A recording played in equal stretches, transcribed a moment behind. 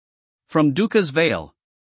From Dukha's veil.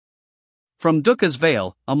 From Dukha's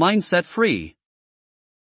veil, a mind set free.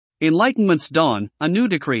 Enlightenment's dawn, a new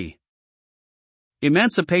decree.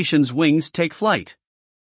 Emancipation's wings take flight.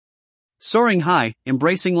 Soaring high,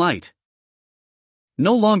 embracing light.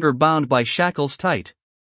 No longer bound by shackles tight.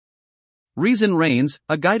 Reason reigns,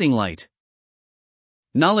 a guiding light.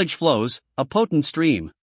 Knowledge flows, a potent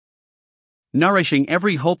stream, nourishing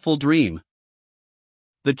every hopeful dream.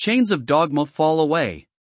 The chains of dogma fall away,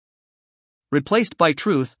 replaced by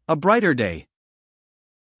truth, a brighter day.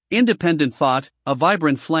 Independent thought, a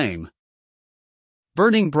vibrant flame,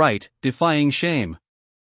 burning bright, defying shame.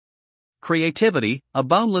 Creativity, a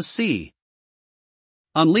boundless sea,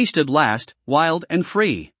 unleashed at last, wild and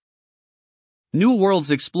free. New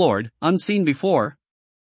worlds explored, unseen before,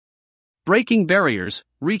 breaking barriers,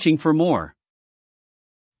 reaching for more.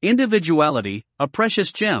 Individuality, a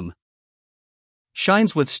precious gem,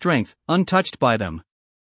 shines with strength, untouched by them.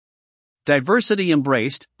 Diversity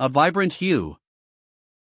embraced, a vibrant hue,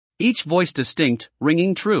 each voice distinct,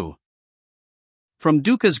 ringing true. From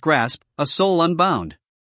Dukha's grasp, a soul unbound,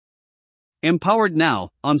 empowered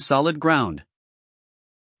now, on solid ground.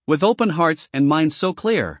 With open hearts and minds so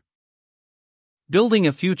clear, building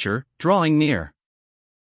a future, drawing near.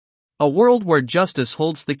 A world where justice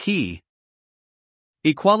holds the key.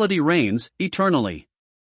 Equality reigns, eternally.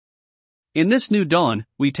 In this new dawn,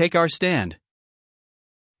 we take our stand.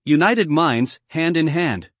 United minds, hand in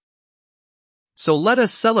hand. So let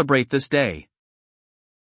us celebrate this day.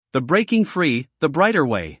 The breaking free, the brighter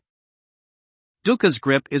way. Dukha's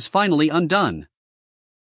grip is finally undone.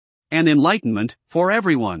 An enlightenment, for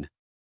everyone.